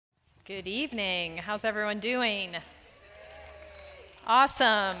Good evening. How's everyone doing?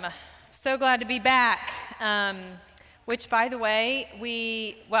 Awesome. So glad to be back. Which, by the way,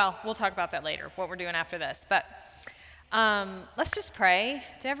 we'll talk about that later, what we're doing after this. But let's just pray.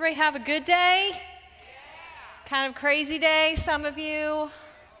 Did everybody have a good day? Kind of crazy day, some of you.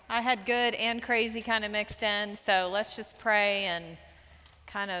 I had good and crazy kind of mixed in. So let's just pray and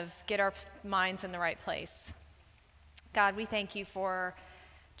kind of get our minds in the right place. God, we thank you for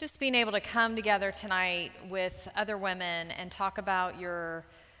just being able to come together tonight with other women and talk about your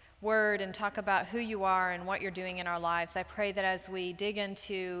word and talk about who you are and what you're doing in our lives. I pray that as we dig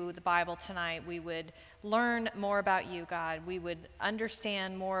into the Bible tonight, we would learn more about you, God. We would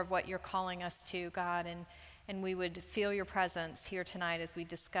understand more of what you're calling us to, God, and we would feel your presence here tonight as we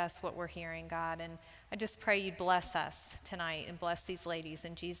discuss what we're hearing, God. And I just pray you'd bless us tonight and bless these ladies.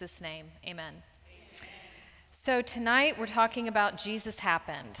 In Jesus' name, amen. So tonight we're talking about Jesus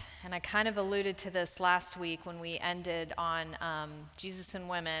happened, and I kind of alluded to this last week when we ended on Jesus and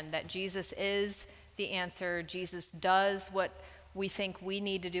women, that Jesus is the answer. Jesus does what we think we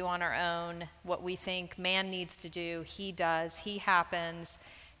need to do on our own, what we think man needs to do, he does, he happens,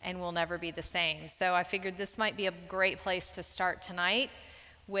 and we'll never be the same. So I figured this might be a great place to start tonight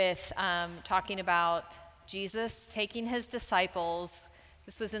with talking about Jesus taking his disciples.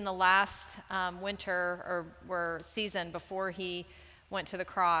 This was in the last winter or season before he went to the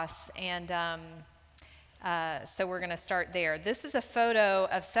cross, and so we're going to start there. This is a photo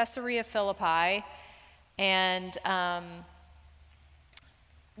of Caesarea Philippi, and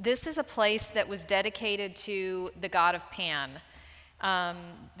this is a place that was dedicated to the god of Pan.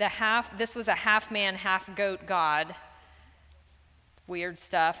 This was a half-man, half-goat god. Weird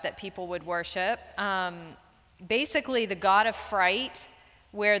stuff that people would worship. Basically, the god of fright,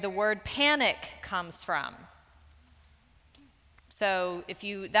 where the word panic comes from. So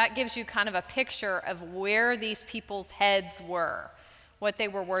that gives you kind of a picture of where these people's heads were, what they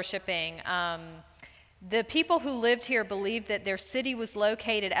were worshiping. The people who lived here believed that their city was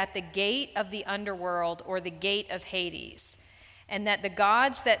located at the gate of the underworld, or the gate of Hades, and that the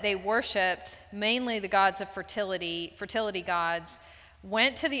gods that they worshiped, mainly the gods of fertility gods,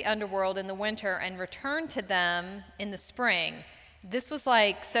 went to the underworld in the winter and returned to them in the spring. This was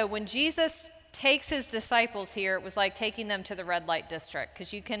like, so when Jesus takes his disciples here, it was like taking them to the red light district,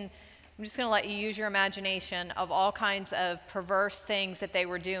 because I'm just going to let you use your imagination of all kinds of perverse things that they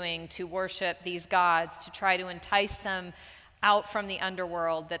were doing to worship these gods, to try to entice them out from the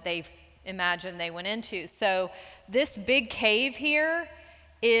underworld that they imagined they went into. So this big cave here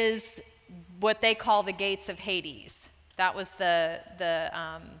is what they call the gates of Hades. That was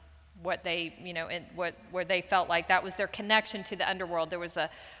what they, where they felt like that was their connection to the underworld. There was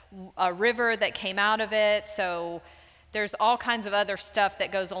a river that came out of it, so there's all kinds of other stuff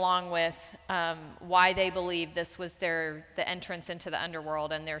that goes along with why they believed this was the entrance into the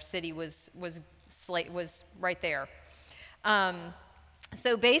underworld, and their city was right there.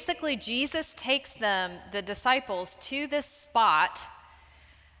 So basically, Jesus takes the disciples, to this spot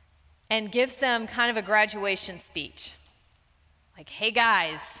and gives them kind of a graduation speech. Like, hey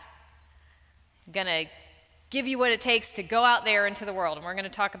guys, I'm going to give you what it takes to go out there into the world, and we're going to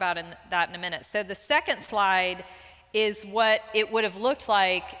talk about that in a minute. So the second slide is what it would have looked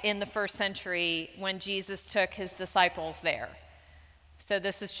like in the first century when Jesus took his disciples there. So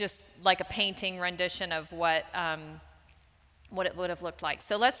this is just like a painting rendition of what it would have looked like.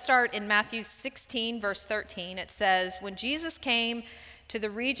 So let's start in Matthew 16, verse 13. It says, "When Jesus came to the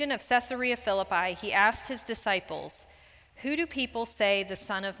region of Caesarea Philippi, he asked his disciples, 'Who do people say the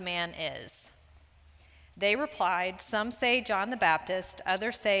Son of Man is?' They replied, 'Some say John the Baptist,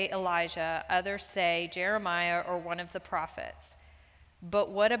 others say Elijah, others say Jeremiah or one of the prophets. But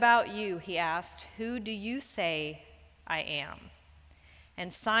what about you?' he asked. 'Who do you say I am?'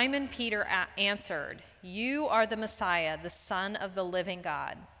 And Simon Peter answered, 'You are the Messiah, the Son of the living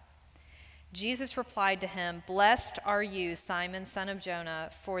God.' Jesus replied to him, 'Blessed are you, Simon, son of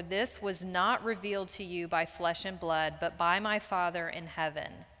Jonah, for this was not revealed to you by flesh and blood, but by my Father in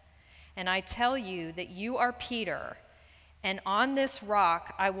heaven. And I tell you that you are Peter, and on this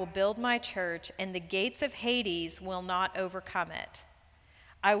rock I will build my church, and the gates of Hades will not overcome it.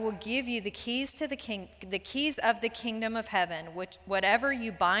 I will give you the keys of the kingdom of heaven, which whatever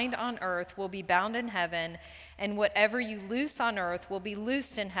you bind on earth will be bound in heaven, and whatever you loose on earth will be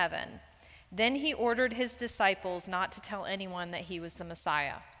loosed in heaven.' Then he ordered his disciples not to tell anyone that he was the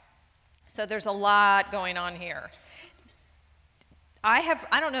Messiah." So there's a lot going on here.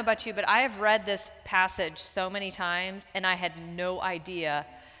 I don't know about you, but I have read this passage so many times, and I had no idea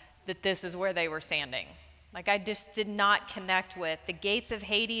that this is where they were standing. Like, I just did not connect with. The gates of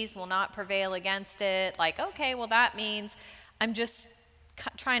Hades will not prevail against it. Like, okay, well, that means I'm just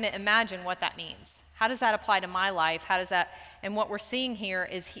trying to imagine what that means. How does that apply to my life? How does that, and what we're seeing here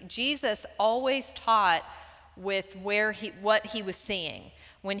is Jesus always taught with what he was seeing.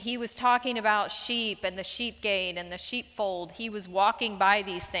 When he was talking about sheep and the sheep gate and the sheepfold, he was walking by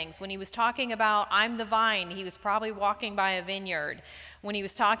these things. When he was talking about I'm the vine, he was probably walking by a vineyard. When he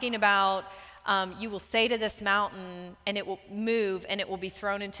was talking about you will say to this mountain and it will move and it will be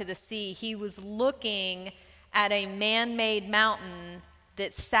thrown into the sea, he was looking at a man-made mountain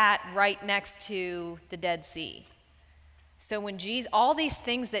that sat right next to the Dead Sea. So when all these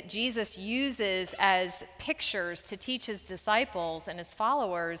things that Jesus uses as pictures to teach his disciples and his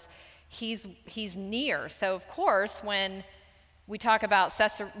followers, he's near. So of course, when we talk about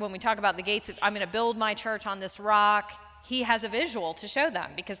the gates of, I'm going to build my church on this rock, he has a visual to show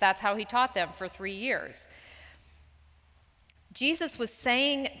them because that's how he taught them for 3 years. Jesus was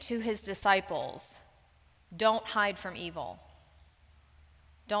saying to his disciples, don't hide from evil.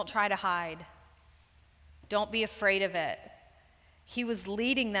 Don't try to hide. Don't be afraid of it. He was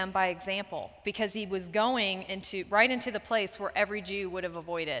leading them by example because he was going right into the place where every Jew would have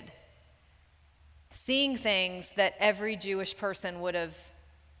avoided. Seeing things that every Jewish person would have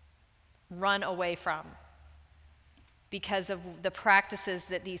run away from because of the practices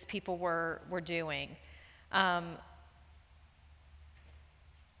that these people were doing.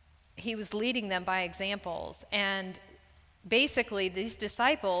 He was leading them by examples. And basically, these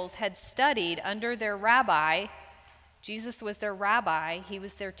disciples had studied under their rabbi. Jesus was their rabbi. He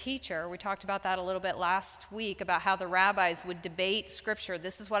was their teacher. We talked about that a little bit last week, about how the rabbis would debate Scripture.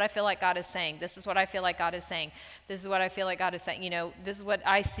 This is what I feel like God is saying. This is what I feel like God is saying. This is what I feel like God is saying. You know, this is what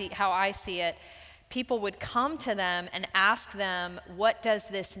I see, how I see it. People would come to them and ask them, what does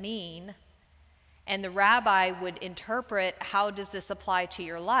this mean? And the rabbi would interpret, how does this apply to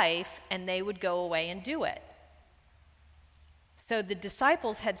your life? And they would go away and do it. So the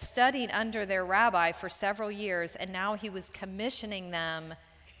disciples had studied under their rabbi for several years, and now he was commissioning them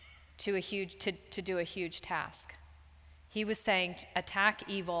to do a huge task. He was saying, attack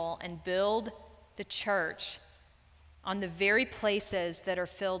evil and build the church on the very places that are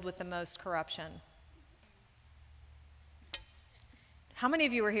filled with the most corruption. How many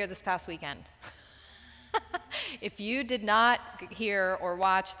of you were here this past weekend? If you did not hear or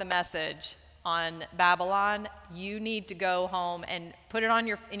watch the message on Babylon, you need to go home and put it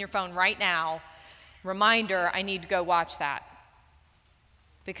in your phone right now. Reminder, I need to go watch that.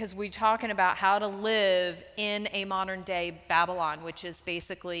 Because we're talking about how to live in a modern day Babylon, which is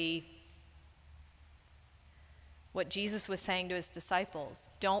basically what Jesus was saying to his disciples.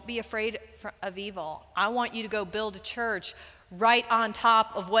 Don't be afraid of evil. I want you to go build a church right on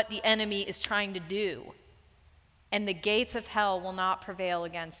top of what the enemy is trying to do. And the gates of hell will not prevail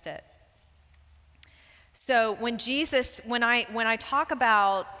against it. So when I talk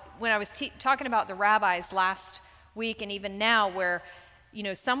about, when I was talking about the rabbis last week and even now, where, you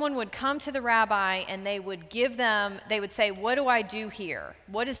know, someone would come to the rabbi and they would say, what do I do here?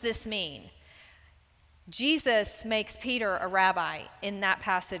 What does this mean? Jesus makes Peter a rabbi in that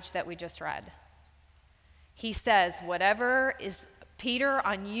passage that we just read. He says, whatever is, Peter,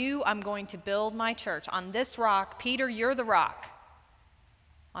 on you, I'm going to build my church. On this rock, Peter, you're the rock.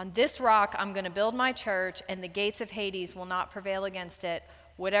 On this rock, I'm going to build my church, and the gates of Hades will not prevail against it.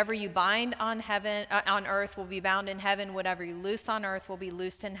 Whatever you bind on earth will be bound in heaven. Whatever you loose on earth will be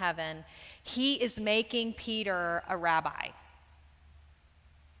loosed in heaven. He is making Peter a rabbi.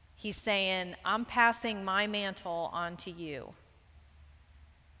 He's saying, I'm passing my mantle on to you.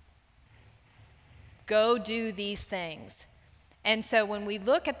 Go do these things. And so when we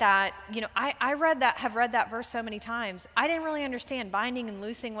look at that, you know, have read that verse so many times. I didn't really understand binding and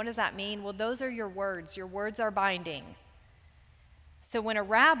loosing. What does that mean? Well, those are your words. Your words are binding. So when a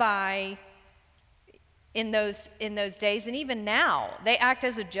rabbi in those days, and even now, they act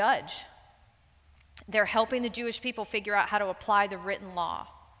as a judge. They're helping the Jewish people figure out how to apply the written law.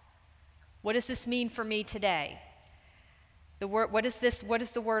 What does this mean for me today? What does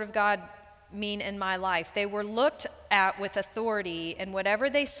the word of God mean in my life? They were looked at with authority, and whatever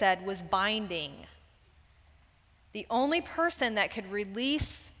they said was binding. The only person that could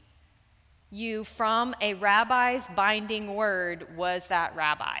release you from a rabbi's binding word was that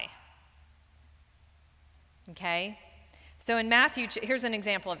rabbi. Okay? So in Matthew, here's an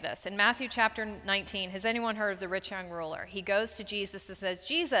example of this. In Matthew chapter 19, has anyone heard of the rich young ruler? He goes to Jesus and says,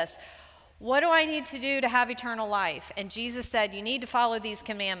 Jesus, what do I need to do to have eternal life? And Jesus said, you need to follow these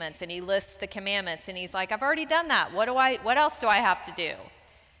commandments. And he lists the commandments. And he's like, I've already done that. What else do I have to do?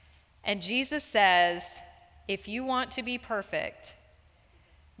 And Jesus says, if you want to be perfect,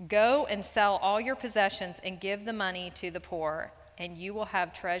 go and sell all your possessions and give the money to the poor, and you will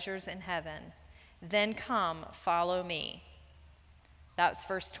have treasures in heaven. Then come, follow me. That's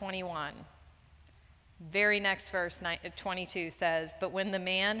verse 21. Very next verse, 22 says, but when the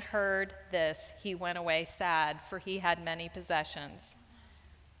man heard this, he went away sad, for he had many possessions.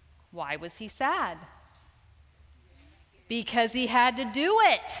 Why was he sad? Because he had to do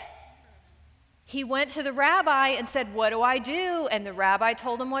it. He went to the rabbi and said, what do I do? And the rabbi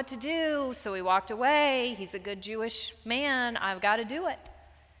told him what to do, so he walked away. He's a good Jewish man. I've got to do it.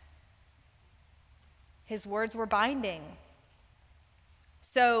 His words were binding.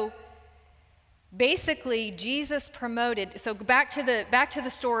 So basically, Jesus promoted, so back to the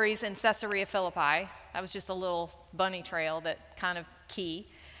stories in Caesarea Philippi. That was just a little bunny trail that kind of key.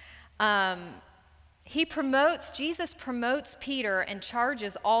 Jesus promotes Peter and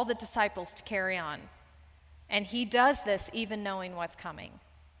charges all the disciples to carry on. And he does this even knowing what's coming.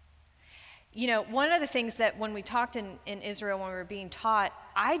 You know, one of the things that when we talked in Israel when we were being taught,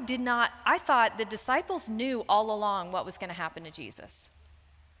 I thought the disciples knew all along what was going to happen to Jesus.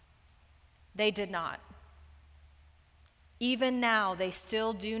 They did not. Even now, they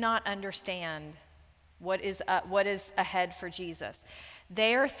still do not understand what is ahead for Jesus.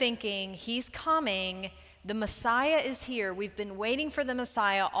 They are thinking, he's coming, the Messiah is here. We've been waiting for the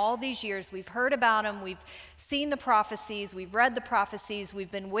Messiah all these years. We've heard about him. We've seen the prophecies. We've read the prophecies.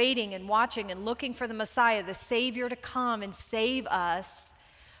 We've been waiting and watching and looking for the Messiah, the Savior, to come and save us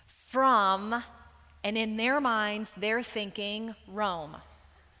from, and in their minds, they're thinking Rome.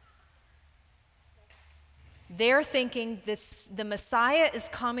 They're thinking the Messiah is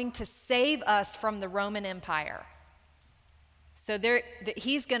coming to save us from the Roman Empire. So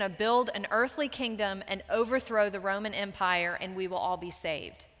he's going to build an earthly kingdom and overthrow the Roman Empire, and we will all be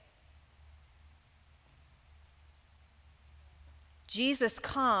saved. Jesus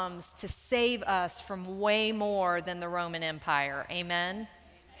comes to save us from way more than the Roman Empire. Amen?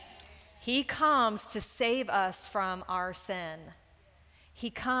 He comes to save us from our sin. He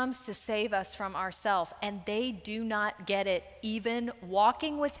comes to save us from ourselves, and they do not get it. Even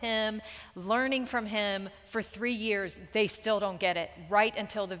walking with him, learning from him for 3 years, they still don't get it. Right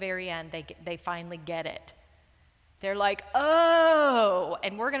until the very end, they finally get it. They're like, oh,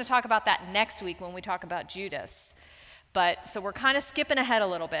 and we're going to talk about that next week when we talk about Judas. So we're kind of skipping ahead a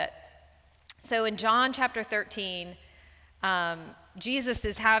little bit. So in John chapter 13, Jesus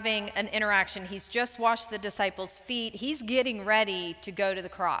is having an interaction. He's just washed the disciples' feet. He's getting ready to go to the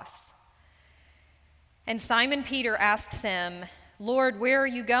cross. And Simon Peter asks him, Lord, where are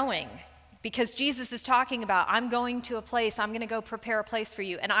you going? Because Jesus is talking about, I'm going to a place, I'm going to go prepare a place for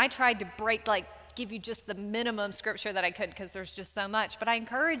you. And I tried to give you just the minimum scripture that I could because there's just so much. But I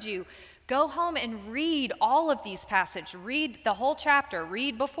encourage you, go home and read all of these passages. Read the whole chapter.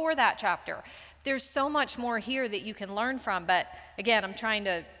 Read before that chapter. There's so much more here that you can learn from, but again, I'm trying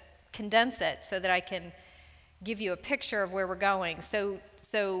to condense it so that I can give you a picture of where we're going. So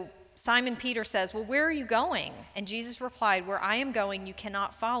Simon Peter says, well, where are you going? And Jesus replied, where I am going, you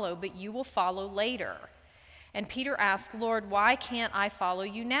cannot follow, but you will follow later. And Peter asked, Lord, why can't I follow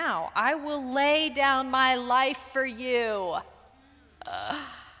you now? I will lay down my life for you.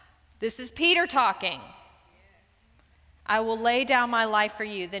 This is Peter talking. I will lay down my life for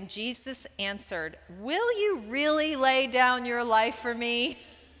you. Then Jesus answered, will you really lay down your life for me?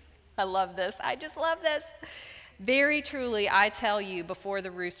 I love this. I just love this. Very truly, I tell you, before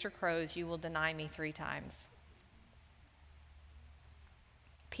the rooster crows, you will deny me 3 times.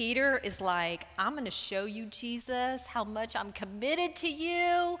 Peter is like, I'm going to show you, Jesus, how much I'm committed to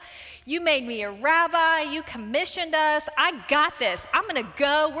you. You made me a rabbi. You commissioned us. I got this. I'm going to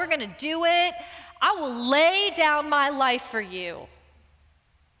go. We're going to do it. I will lay down my life for you.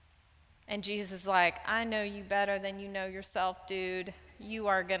 And Jesus is like, I know you better than you know yourself, dude. You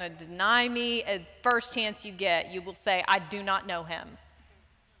are going to deny me at first chance you get. You will say, I do not know him.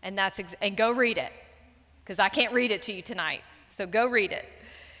 And and go read it, because I can't read it to you tonight. So go read it.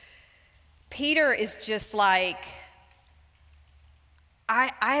 Peter is just like,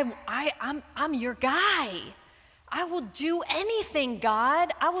 I'm your guy. I will do anything,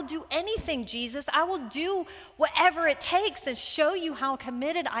 God. I will do anything, Jesus. I will do whatever it takes and show you how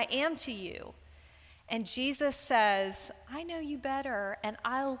committed I am to you. And Jesus says, I know you better, and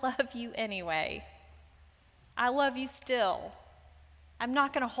I love you anyway. I love you still. I'm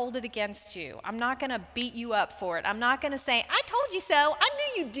not going to hold it against you. I'm not going to beat you up for it. I'm not going to say, I told you so. I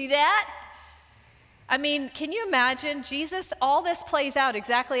knew you'd do that. I mean, can you imagine Jesus, all this plays out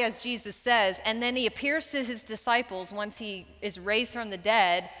exactly as Jesus says, and then he appears to his disciples once he is raised from the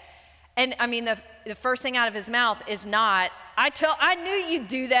dead, And I mean, the first thing out of his mouth is not, I knew you'd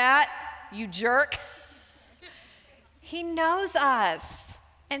do that, you jerk. He knows us,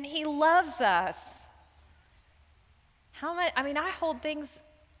 and he loves us. I hold things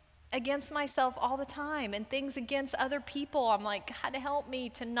against myself all the time, and things against other people. I'm like, God, help me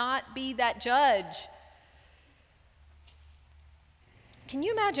to not be that judge. Can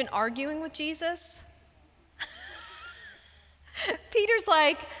you imagine arguing with Jesus? Peter's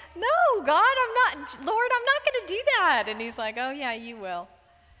like, no, God, Lord, I'm not going to do that. And he's like, oh yeah, you will.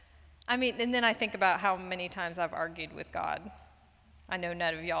 I mean, and then I think about how many times I've argued with God. I know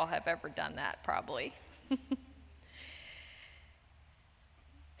none of y'all have ever done that, probably.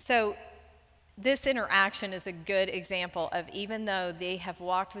 So this interaction is a good example of, even though they have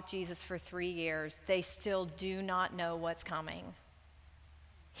walked with Jesus for 3 years, they still do not know what's coming.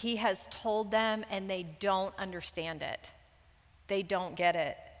 He has told them, and they don't understand it. They don't get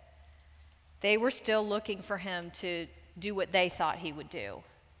it. They were still looking for him to do what they thought he would do.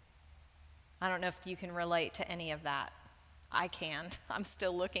 I don't know if you can relate to any of that. I can. I'm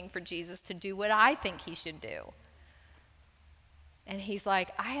still looking for Jesus to do what I think he should do. And he's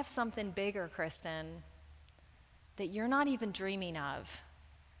like, I have something bigger, Kristin, that you're not even dreaming of.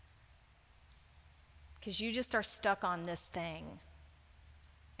 Because you just are stuck on this thing.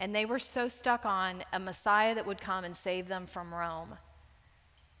 And they were so stuck on a Messiah that would come and save them from Rome.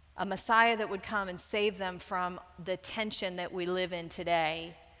 A Messiah that would come and save them from the tension that we live in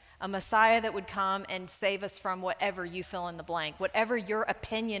today. A Messiah that would come and save us from whatever you fill in the blank, whatever your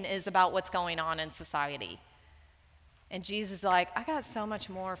opinion is about what's going on in society. And Jesus is like, I got so much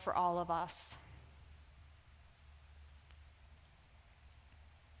more for all of us.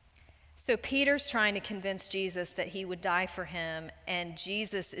 So Peter's trying to convince Jesus that he would die for him, and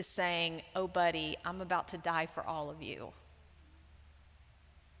Jesus is saying, oh, buddy, I'm about to die for all of you.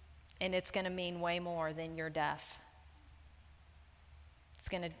 And it's going to mean way more than your death. It's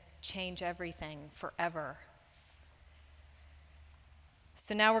going to change everything forever.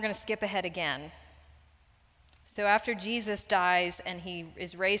 So now we're going to skip ahead again. So after Jesus dies and he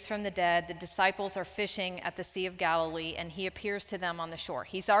is raised from the dead, the disciples are fishing at the Sea of Galilee, and he appears to them on the shore.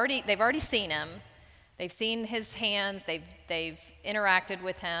 They've already seen him. They've seen his hands. They've interacted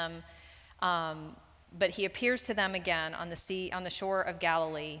with him. But he appears to them again on the shore of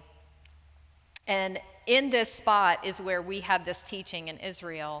Galilee. And in this spot is where we had this teaching in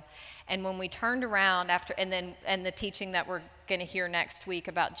Israel. And when we turned around and the teaching that we're going to hear next week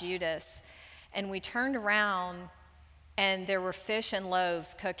about Judas, and we turned around, and there were fish and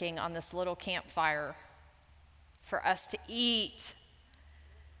loaves cooking on this little campfire for us to eat.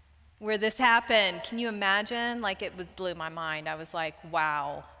 Where this happened, can you imagine? It blew my mind. I was like,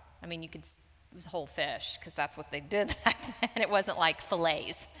 wow. I mean, it was whole fish, because that's what they did back then. It wasn't like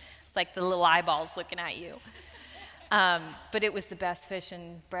fillets. It's like the little eyeballs looking at you. But it was the best fish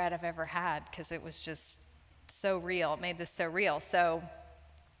and bread I've ever had, because it was just so real. It made this so real. So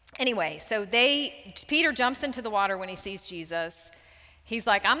anyway, Peter jumps into the water when he sees Jesus. He's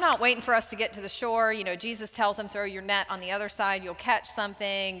like, I'm not waiting for us to get to the shore. Jesus tells him, throw your net on the other side, you'll catch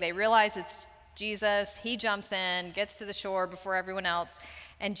something. They realize it's Jesus. He jumps in, gets to the shore before everyone else.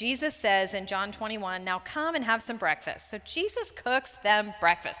 And Jesus says in John 21, now come and have some breakfast. So Jesus cooks them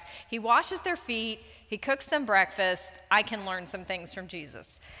breakfast. He washes their feet. He cooks them breakfast. I can learn some things from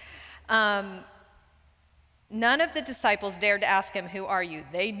Jesus. None of the disciples dared to ask him, who are you?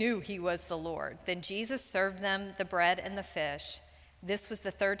 They knew he was the Lord. Then Jesus served them the bread and the fish. This was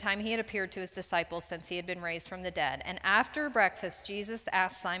the third time he had appeared to his disciples since he had been raised from the dead. And after breakfast, Jesus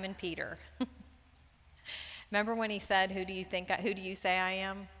asked Simon Peter, remember when he said, who do you say I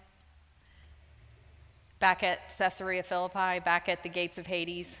am? Back at Caesarea Philippi, back at the gates of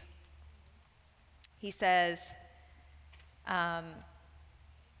Hades. He says, ask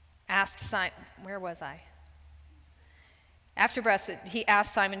Simon, where was I? After breakfast, he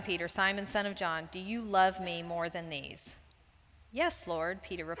asked Simon Peter, Simon, son of John, do you love me more than these? Yes, Lord,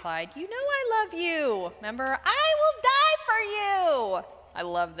 Peter replied. You know I love you. Remember, I will die for you. I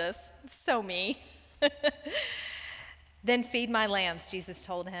love this. It's so me. Then feed my lambs, Jesus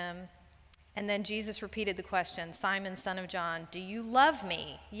told him. And then Jesus repeated the question, Simon, son of John, do you love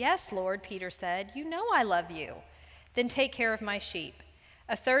me? Yes, Lord, Peter said. You know I love you. Then take care of my sheep.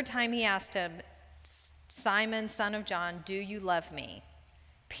 A third time he asked him, Simon, son of John, do you love me?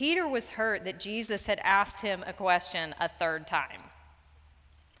 Peter was hurt that Jesus had asked him a question a third time.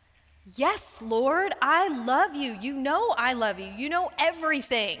 Yes, Lord, I love you. You know I love you. You know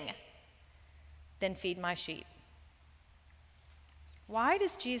everything. Then feed my sheep. Why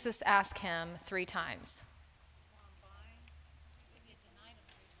does Jesus ask him 3 times?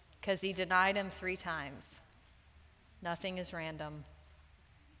 because he denied him 3 times. Nothing is random.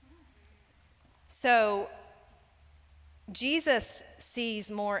 So Jesus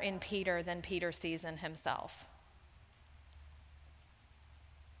sees more in Peter than Peter sees in himself.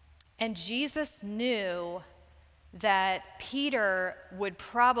 And Jesus knew that Peter would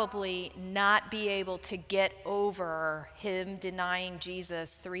probably not be able to get over him denying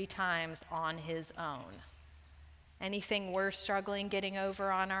Jesus 3 times on his own. Anything we're struggling getting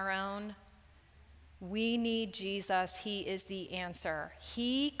over on our own? We need Jesus. He is the answer.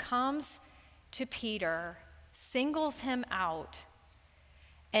 He comes to Peter, singles him out,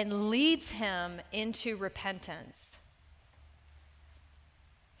 and leads him into repentance.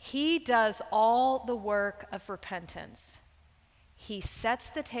 He does all the work of repentance. He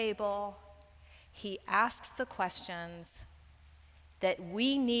sets the table. He asks the questions that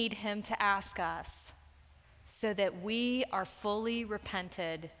we need him to ask us so that we are fully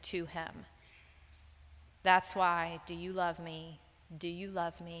repented to him. That's why, do you love me? Do you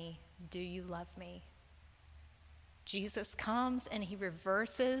love me? Do you love me? Jesus comes and he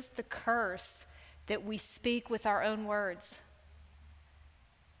reverses the curse that we speak with our own words.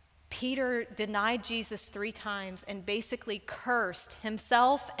 Peter denied Jesus 3 times and basically cursed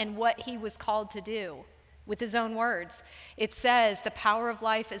himself and what he was called to do with his own words. It says the power of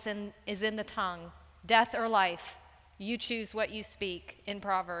life is in the tongue. Death or life, you choose what you speak in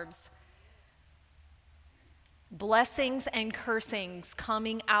Proverbs. Blessings and cursings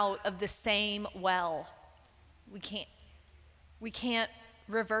coming out of the same well. We can't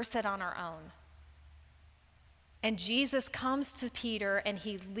reverse it on our own. And Jesus comes to Peter and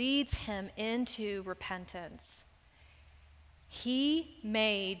he leads him into repentance. He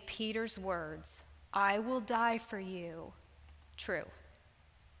made Peter's words, "I will die for you," true.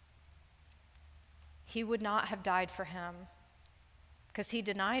 He would not have died for him because he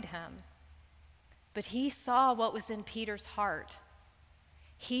denied him. But he saw what was in Peter's heart.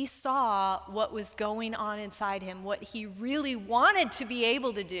 He saw what was going on inside him, what he really wanted to be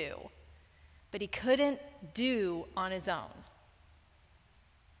able to do, but he couldn't do on his own.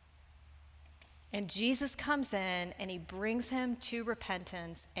 And Jesus comes in and he brings him to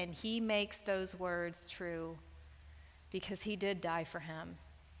repentance and he makes those words true because he did die for him.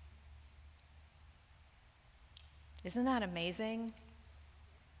 Isn't that amazing?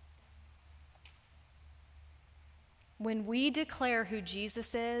 When we declare who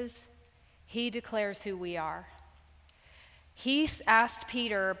Jesus is, he declares who we are. He asked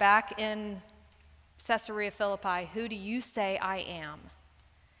Peter back in Caesarea Philippi, "Who do you say I am?"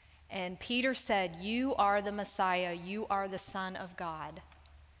 And Peter said, "You are the Messiah. You are the Son of God."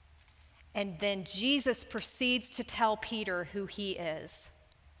 And then Jesus proceeds to tell Peter who he is.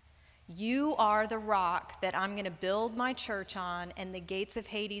 "You are the rock that I'm going to build my church on, and the gates of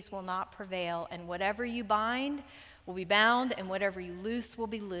Hades will not prevail, and whatever you bind will be bound, and whatever you loose will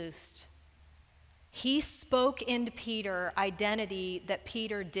be loosed." He spoke into Peter identity that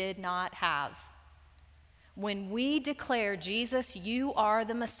Peter did not have. When we declare, "Jesus, you are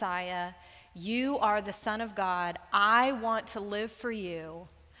the Messiah, you are the Son of God, I want to live for you,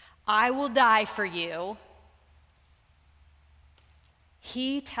 I will die for you,"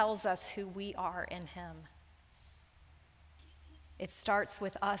 he tells us who we are in him. It starts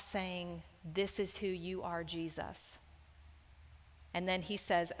with us saying, "This is who you are, Jesus." And then he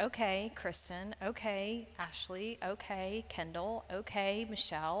says, "Okay, Kristin, okay, Ashley, okay, Kendall, okay,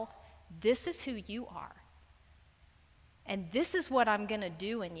 Michelle, this is who you are. And this is what I'm going to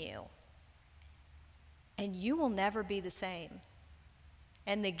do in you. And you will never be the same.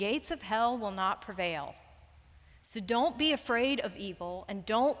 And the gates of hell will not prevail. So don't be afraid of evil and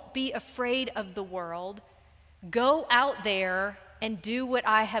don't be afraid of the world. Go out there and do what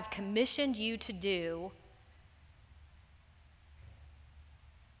I have commissioned you to do,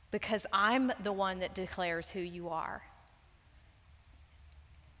 because I'm the one that declares who you are."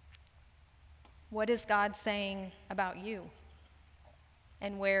 What is God saying about you?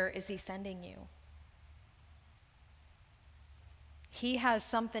 And where is he sending you? He has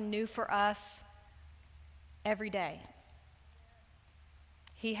something new for us every day.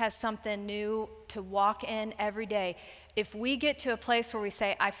 He has something new to walk in every day. If we get to a place where we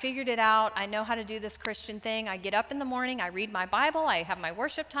say, "I figured it out, I know how to do this Christian thing, I get up in the morning, I read my Bible, I have my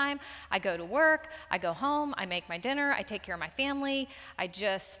worship time, I go to work, I go home, I make my dinner, I take care of my family,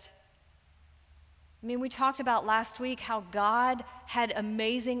 we talked about last week how God had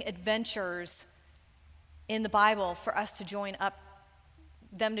amazing adventures in the Bible for us to join up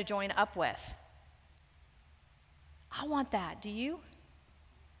with. I want that. Do you?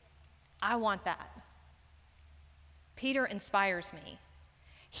 I want that. Peter inspires me.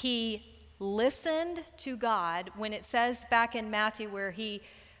 He listened to God. When it says back in Matthew where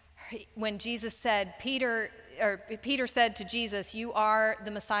when Jesus said, Peter said to Jesus, "You are the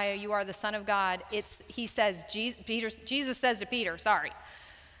Messiah, you are the Son of God." Jesus says to Peter, sorry,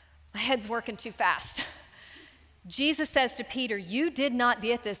 my head's working too fast. Jesus says to Peter, "You did not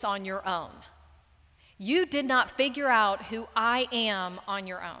get this on your own. You did not figure out who I am on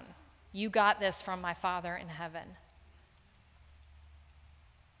your own. You got this from my Father in heaven."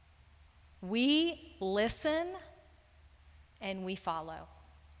 We listen and we follow.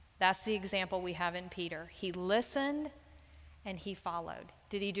 That's the example we have in Peter. He listened and he followed.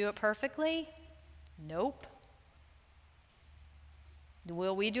 Did he do it perfectly? Nope.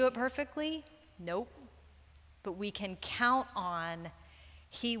 Will we do it perfectly? Nope. But we can count on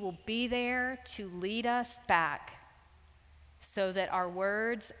he will be there to lead us back so that our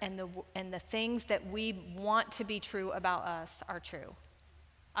words and the things that we want to be true about us are true.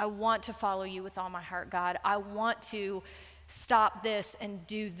 I want to follow you with all my heart, God. I want to stop this and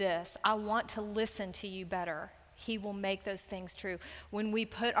do this. I want to listen to you better. He will make those things true. When we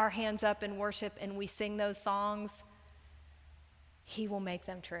put our hands up in worship and we sing those songs, he will make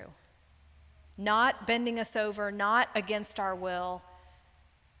them true. Not bending us over, not against our will,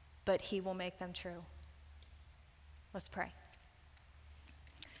 but he will make them true. Let's pray.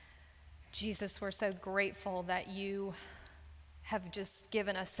 Jesus, we're so grateful that you have just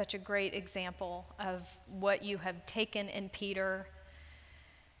given us such a great example of what you have taken in Peter,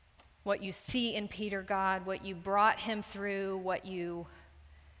 what you see in Peter, God, what you brought him through,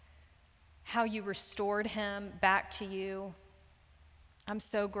 how you restored him back to you. I'm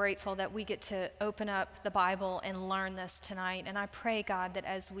so grateful that we get to open up the Bible and learn this tonight. And I pray, God, that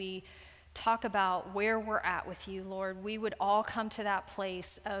as we talk about where we're at with you, Lord, we would all come to that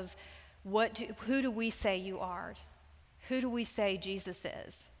place of who do we say you are? Who do we say Jesus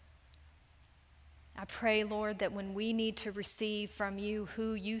is? I pray, Lord, that when we need to receive from you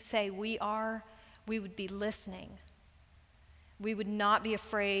who you say we are, we would be listening. We would not be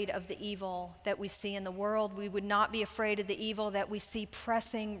afraid of the evil that we see in the world. We would not be afraid of the evil that we see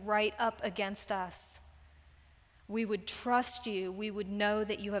pressing right up against us. We would trust you. We would know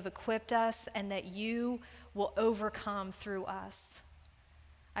that you have equipped us and that you will overcome through us.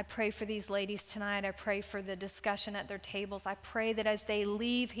 I pray for these ladies tonight. I pray for the discussion at their tables. I pray that as they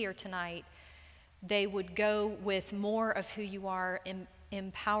leave here tonight, they would go with more of who you are,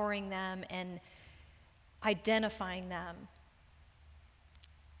 empowering them and identifying them.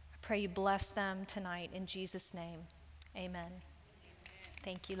 I pray you bless them tonight in Jesus' name. Amen.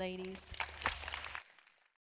 Thank you, ladies.